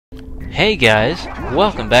Hey guys,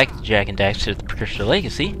 welcome back to Jak and Daxter The Precursor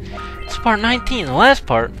Legacy. It's part 19. The last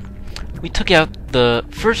part, we took out the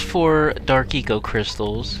first 4 Dark Eco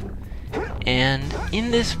crystals, and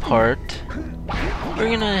in this part, we're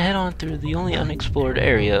gonna head on through the only unexplored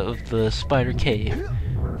area of the Spider Cave.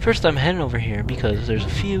 First, I'm heading over here because there's a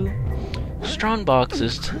few strong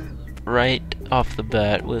boxes right off the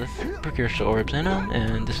bat with Precursor Orbs in them,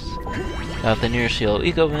 and this is about the nearest yellow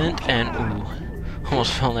eco vent, and ooh,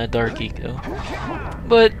 almost fell in that dark eco.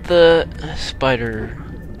 But the spider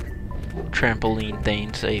trampoline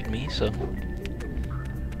thing saved me, so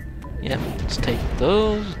yeah, let's take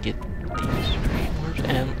those, get these orbs,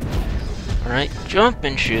 and alright, jump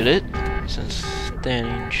and shoot it, since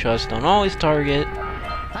standing shots don't always target.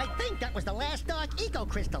 I think that was the last dark eco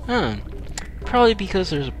crystal. Probably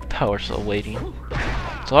because there's a power cell waiting.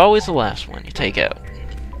 It's always the last one you take out.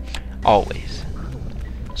 Always.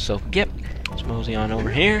 So, yep. Let's mosey on over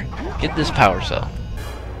here. Get this power cell.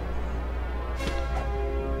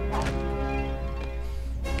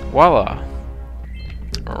 Voila.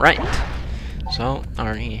 Alright. So,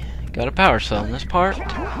 already got a power cell in this part.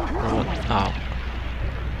 Oh.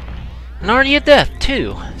 And already a death,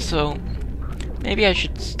 too. So, maybe I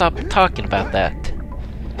should stop talking about that.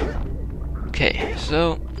 Okay,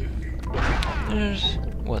 so there's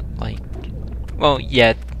what, like, well,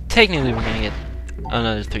 yeah, technically we're gonna get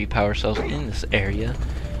another 3 power cells in this area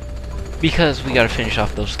because we gotta finish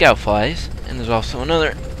off those scout flies, and there's also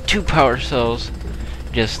another 2 power cells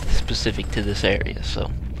just specific to this area.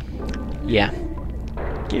 So yeah,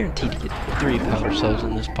 guaranteed to get 3 power cells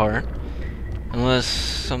in this part,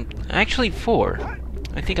 unless actually 4.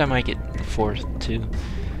 I think I might get the 4th too.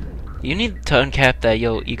 You need to uncap that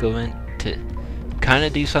yellow eco vent to kind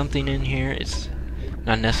of do something in here. It's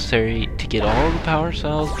not necessary to get all the power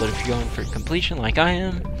cells, but if you're going for completion like I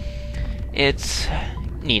am, it's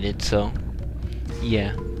needed. So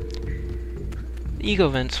yeah, the eco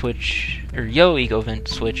vent switch, or yellow eco vent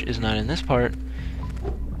switch, is not in this part.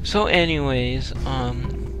 So anyways,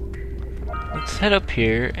 let's head up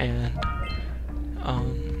here and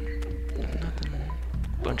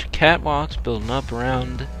bunch of catwalks building up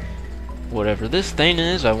around whatever this thing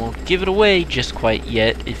is. I won't give it away just quite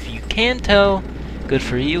yet. If you can tell, good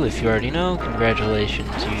for you. If you already know, congratulations,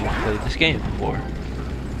 you've played this game before.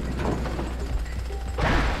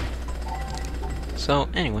 So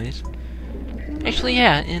anyways, actually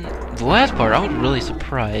yeah, in the last part I was really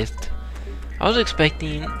surprised. I was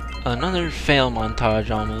expecting another fail montage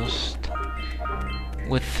almost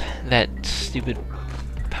with that stupid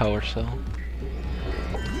power cell.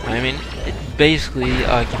 I mean, it basically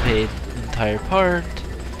occupied the entire part,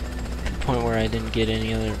 to the point where I didn't get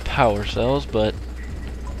any other power cells, but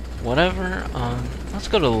whatever. Let's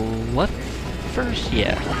go to left first.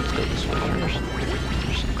 Yeah, let's go this way first.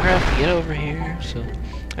 There's some crap to get over here, so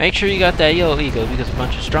make sure you got that yellow eco, because a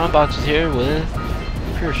bunch of strong boxes here with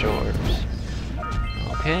Precursor Orbs.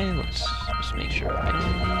 Okay, let's just make sure I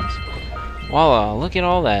get all these. Voila, look at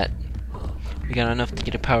all that. We got enough to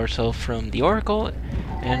get a power cell from the Oracle,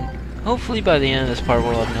 and hopefully by the end of this part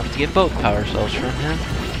we'll have enough to get both power cells from him.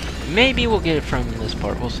 Maybe we'll get it from this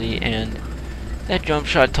part, we'll see. And that jump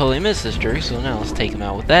shot totally missed this jerk, so now let's take him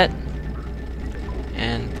out with that.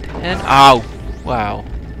 And ow! Wow.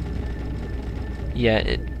 Yeah,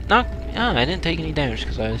 it knocked. I didn't take any damage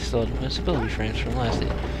because I still had invincibility frames from last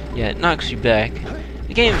hit. Yeah, it knocks you back.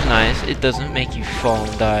 The game's nice, it doesn't make you fall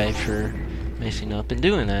and die for messing up and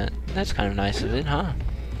doing that. That's kind of nice of it, huh?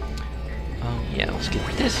 Yeah, let's get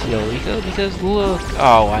this yellow eco, because look,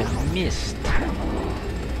 oh, I missed. Try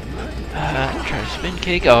to spin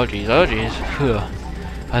kick, oh jeez, oh jeez.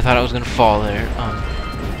 I thought I was gonna fall there.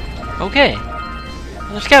 Okay.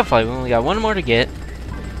 Another scout fly, we only got 1 more to get.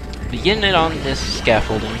 Be getting it on this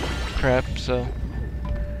scaffolding crap, so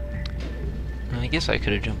I guess I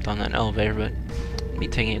could have jumped on that elevator, but I'll be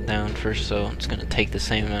taking it down first, so it's gonna take the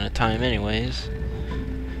same amount of time anyways.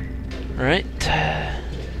 Alright.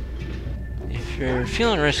 If you're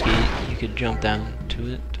feeling risky, you could jump down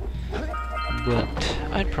to it, but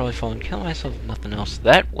I'd probably fall and kill myself if nothing else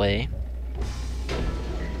that way.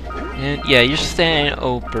 And yeah, you're standing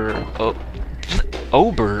over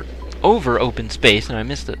open space, and I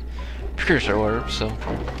missed the Precursor Orb, so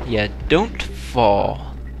yeah, don't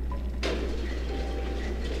fall.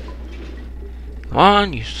 Come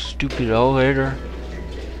on, you stupid elevator.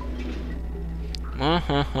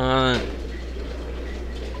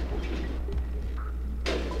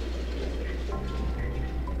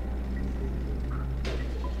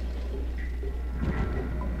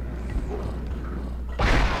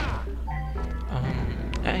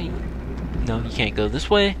 No, you can't go this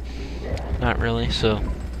way. Not really, so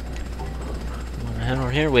head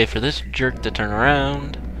over here, wait for this jerk to turn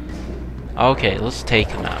around. Okay, let's take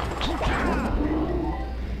him out.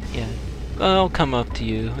 Yeah, I'll come up to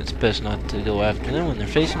you. It's best not to go after them when they're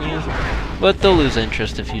facing you, but they'll lose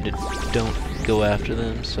interest if you don't go after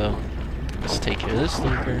them, so let's take care of this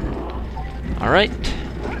lurker. Alright,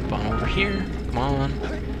 jump on over here. Come on.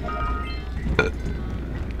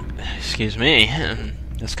 Excuse me.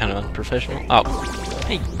 That's kind of unprofessional. Oh,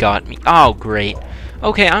 he got me. Oh, great.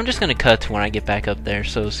 Okay, I'm just gonna cut to when I get back up there,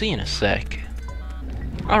 so see you in a sec.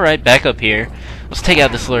 Alright, back up here. Let's take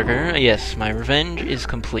out this lurker. Yes, my revenge is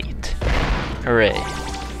complete. Hooray.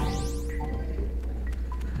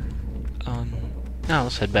 Now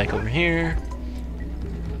let's head back over here.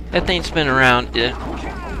 That thing spinning around, it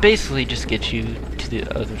basically just gets you to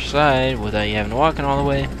the other side without you having to walk in all the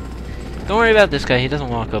way. Don't worry about this guy, he doesn't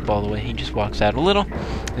walk up all the way, he just walks out a little.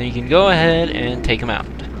 Then you can go ahead and take him out.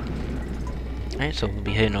 Alright, so we'll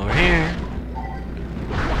be heading over here.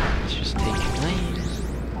 Let's just take your lanes.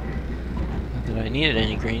 Not that I needed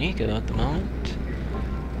any green eco at the moment.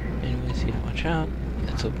 Anyways, you watch out.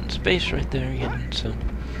 That's open space right there again, so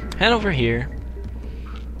head over here.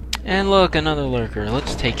 And look, another lurker.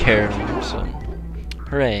 Let's take care of him, so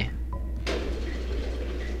hooray.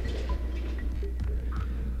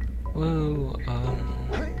 Whoa,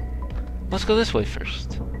 let's go this way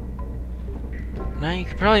first. Now you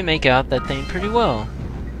can probably make out that thing pretty well.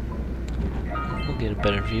 We'll get a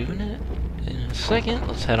better view in it in a second.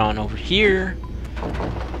 Let's head on over here.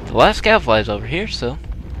 The last scout flies over here, so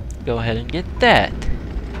go ahead and get that.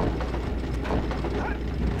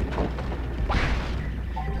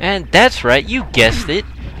 And that's right, you guessed it.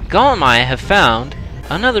 Gall and I have found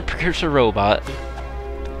another precursor robot.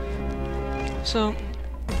 So,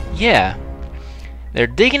 yeah. They're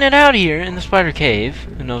digging it out here in the spider cave.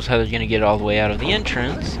 Who knows how they're going to get all the way out of the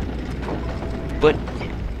entrance. But,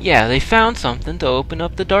 yeah, they found something to open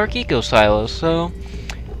up the dark eco silos, so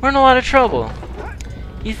we're in a lot of trouble.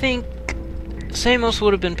 You think Samos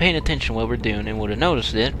would have been paying attention to what we're doing and would have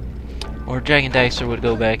noticed it. Or Jak and Daxter would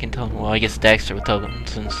go back and tell him. Well, I guess Daxter would tell them,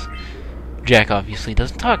 since Jak obviously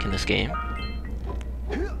doesn't talk in this game.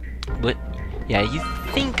 But, yeah, you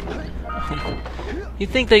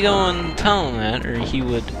think they go and tell him that, or he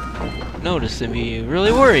would notice and be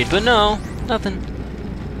really worried, but no, nothing.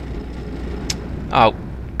 Oh,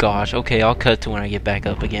 gosh, okay, I'll cut to when I get back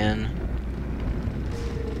up again.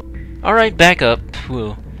 Alright, back up.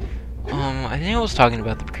 Whoa. I think I was talking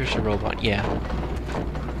about the precursor robot, yeah.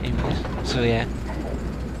 Anyways, so yeah.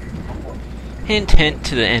 Hint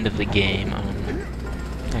to the end of the game.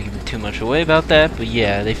 Not giving too much away about that, but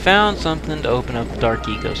yeah, they found something to open up dark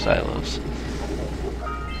eco silos.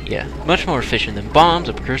 Yeah, much more efficient than bombs,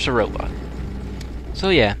 a precursor robot. So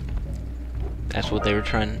yeah, that's what they were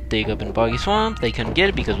trying to dig up in Boggy Swamp. They couldn't get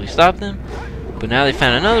it because we stopped them, but now they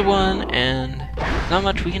found another one, and not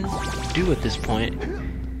much we can do at this point.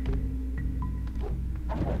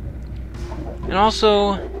 And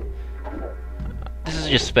also, this is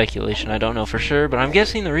just speculation, I don't know for sure, but I'm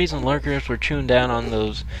guessing the reason lurkers were chewing down on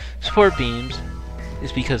those support beams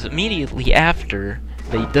is because immediately after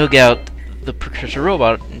they dug out the precursor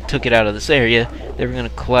robot and took it out of this area, they were going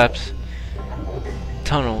to collapse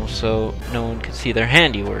tunnels so no one could see their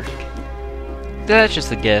handiwork. That's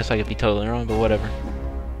just a guess, I could be totally wrong, but whatever.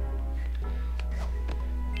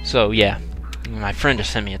 So yeah, my friend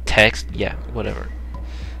just sent me a text, yeah, whatever.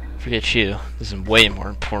 Forget you, this is way more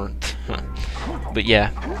important. But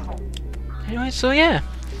yeah. Anyway, so yeah,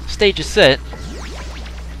 stage is set.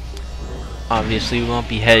 Obviously we won't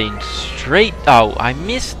be heading straight. Oh, I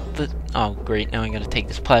missed the. Oh great, now I gotta take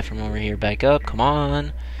this platform over here back up, come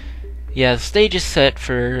on. Yeah, the stage is set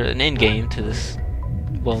for an end game to this,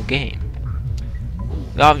 well, game.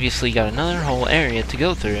 We obviously got another whole area to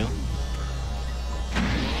go through.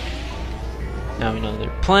 Now we know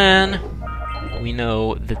their plan. We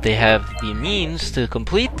know that they have the means to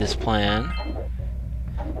complete this plan.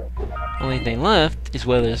 Only thing left is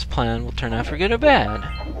whether this plan will turn out for good or bad.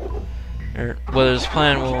 Or whether this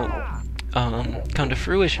plan will come to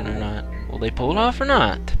fruition or not. Will they pull it off or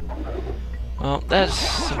not? Well, that's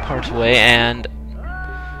some parts away, and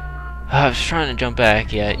I was trying to jump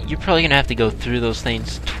back. Yeah, you're probably gonna have to go through those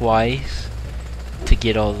things twice to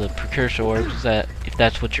get all the precursor orbs, if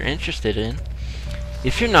that's what you're interested in.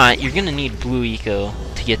 If you're not, you're gonna need blue eco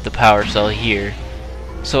to get the power cell here.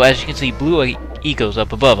 So as you can see, blue eco's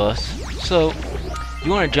up above us. So you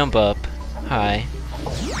want to jump up high.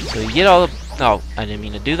 So you get all the. Oh, I didn't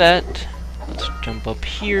mean to do that. Let's jump up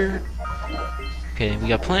here. Okay, we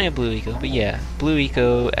got plenty of blue eco, but yeah, blue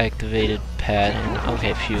eco activated pad, and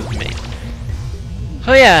okay, phew, made.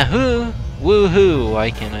 So yeah, woohoo! Why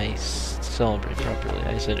can't I celebrate properly.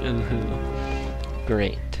 I said ooh-hoo.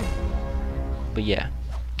 Great. But yeah.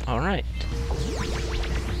 Alright.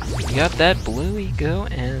 We got that blue eco,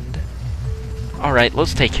 and... Alright,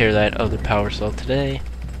 let's take care of that other power cell today.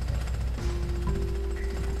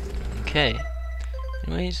 Okay.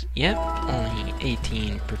 Anyways, yep, only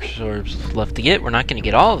 18 Precursor Orbs left to get. We're not going to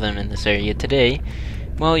get all of them in this area today.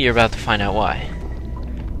 Well, you're about to find out why.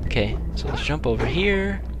 Okay, so let's jump over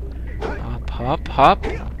here. Hop, hop, hop.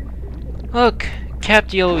 Look!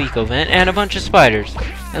 Capped yellow eco vent and a bunch of spiders.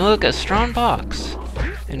 And look, a strong box.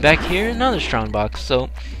 And back here, another strong box. So,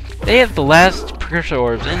 they have the last Precursor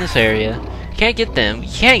Orbs in this area. Can't get them. You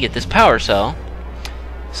can't get this power cell.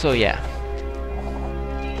 So, yeah.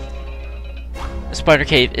 The spider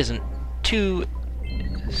cave isn't too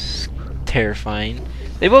terrifying.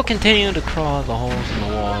 They will continue to crawl the holes in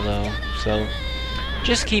the wall, though. So,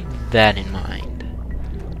 just keep that in mind.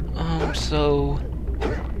 So...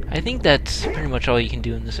 I think that's pretty much all you can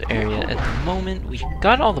do in this area at the moment. We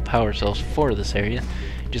got all the power cells for this area.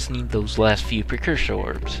 Just need those last few Precursor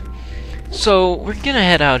Orbs. So, we're gonna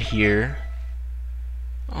head out here.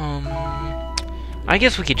 I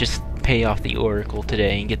guess we could just pay off the Oracle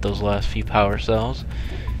today and get those last few power cells.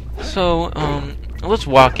 So, let's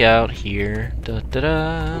walk out here.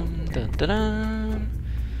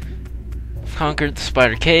 Conquered the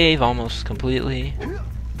spider cave almost completely.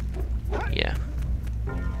 Yeah.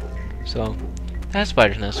 So, that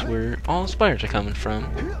spider's nest where all the spiders are coming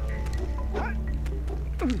from.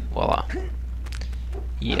 Voila.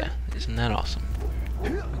 Yeah, isn't that awesome?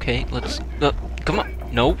 Okay, let's... come on!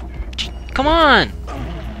 No! Come on!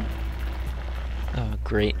 Oh,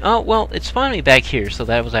 great. Oh, well, it spawned me back here, so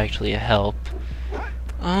that was actually a help.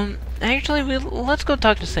 Actually, let's go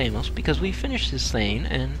talk to Samos, because we finished this thing,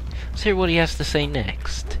 and let's hear what he has to say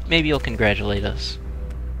next. Maybe he'll congratulate us.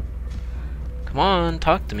 Come on,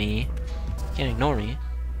 talk to me. Can't ignore me.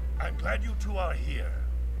 I'm glad you two are here.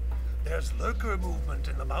 There's lurker movement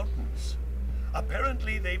in the mountains.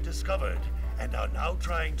 Apparently they've discovered and are now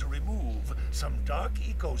trying to remove some dark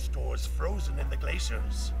eco stores frozen in the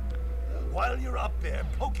glaciers. While you're up there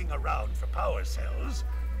poking around for power cells,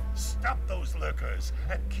 stop those lurkers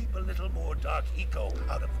and keep a little more dark eco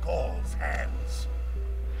out of Gaul's hands.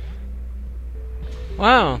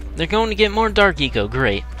 Wow, they're going to get more dark eco.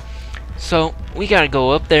 Great. So, we gotta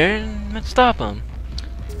go up there and stop them.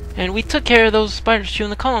 And we took care of those spiders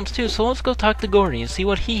chewing the columns too, so let's go talk to Gordy and see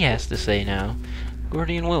what he has to say now.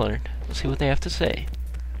 Gordy and Willard. Let's see what they have to say.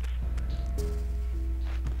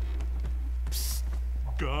 Psst,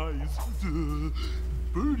 guys,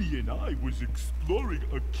 Birdie and I was exploring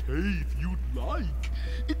a cave you'd like.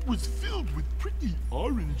 It was filled with pretty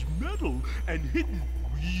orange metal and hidden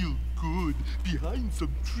real good behind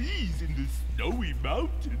some trees in the snowy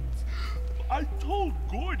mountains. I told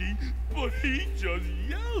Gordy, but he just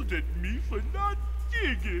yelled at me for not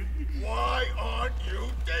digging. Why aren't you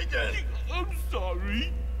digging? I'm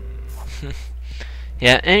sorry.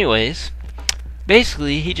 Yeah, anyways,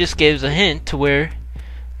 basically he just gives a hint to where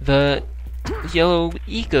the yellow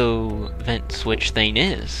eco vent switch thing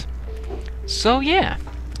is. So yeah,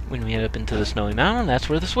 when we head up into the snowy mountain, that's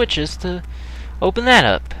where the switch is to open that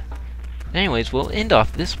up. Anyways, we'll end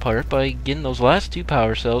off this part by getting those last two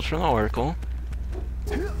power cells from the Oracle.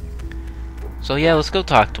 So yeah, let's go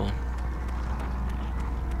talk to him.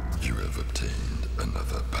 You have obtained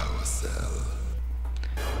another power cell.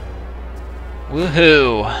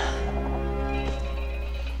 Woohoo!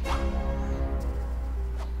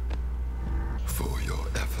 For your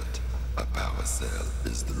effort, a power cell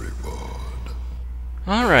is the reward.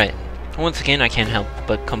 Alright, once again I can't help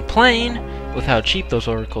but complain with how cheap those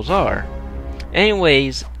oracles are.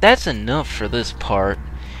 Anyways, that's enough for this part.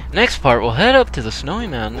 Next part, we'll head up to the snowy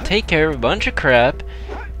mountain, take care of a bunch of crap,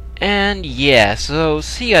 and yeah, so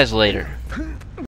see you guys later.